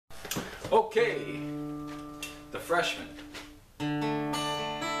Okay, the freshman.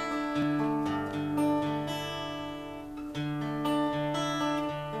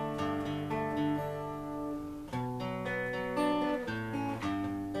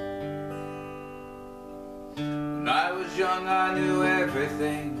 When I was young, I knew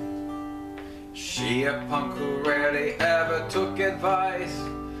everything. She a punk who rarely ever took advice.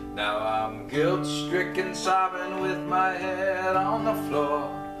 Now I'm guilt-stricken, sobbing with my head on the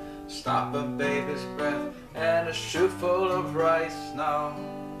floor. Stop a baby's breath and a shoe full of rice. Now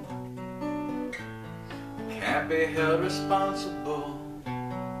can't be held responsible.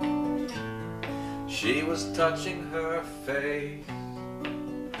 She was touching her face.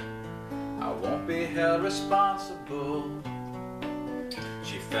 I won't be held responsible.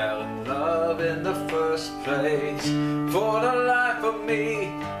 She fell in love in the first place. For the life of me,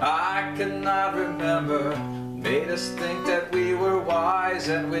 I cannot remember. Made us think that we were wise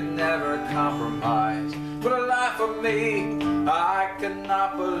and we'd never compromise. For the life of me, I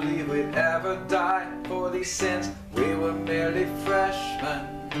cannot believe we'd ever die for these sins. We were merely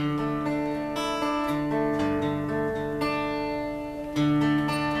freshmen.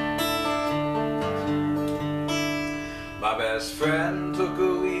 My best friend took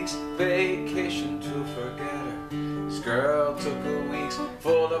a week's vacation to forget her. This girl took a week's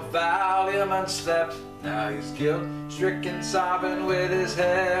full of Valium and slept. Now he's guilt-stricken, sobbing with his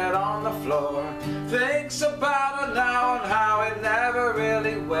head on the floor. Thinks about her now and how he never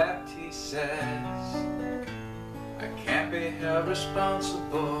really wept. He says, I can't be held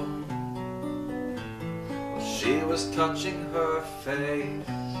responsible. Well, she was touching her face.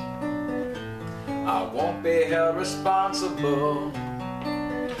 I won't be held responsible.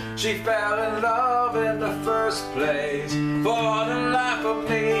 She fell in love in the first place. For the life of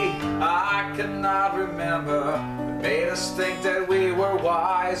me, I cannot remember. It made us think that we were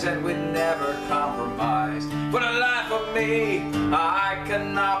wise and we'd never compromise. For the life of me, I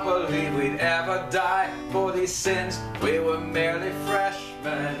cannot believe we'd ever die for these sins. We were merely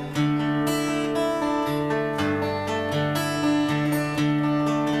freshmen.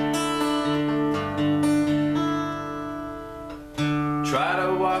 Try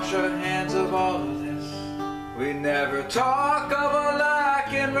to wash our hands of all of this. We never talk of a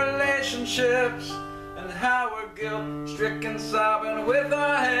lack in relationships and how we're guilt-stricken, sobbing with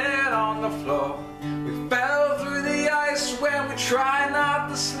our head on the floor. We fell through the ice when we try not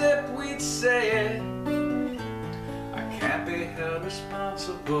to slip, we'd say it. I can't be held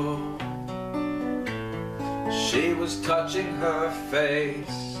responsible. She was touching her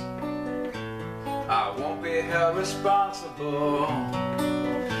face. I won't be held responsible.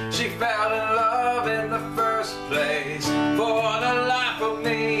 She fell in love in the first place. For the life of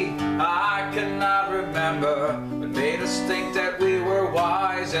me, I cannot remember. It made us think that we were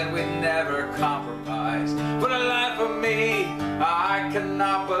wise and we never compromised. For the life of me, I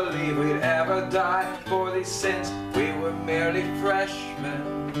cannot believe we'd ever die for these sins. We were merely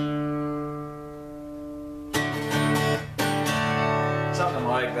freshmen. Something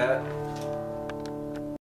like that.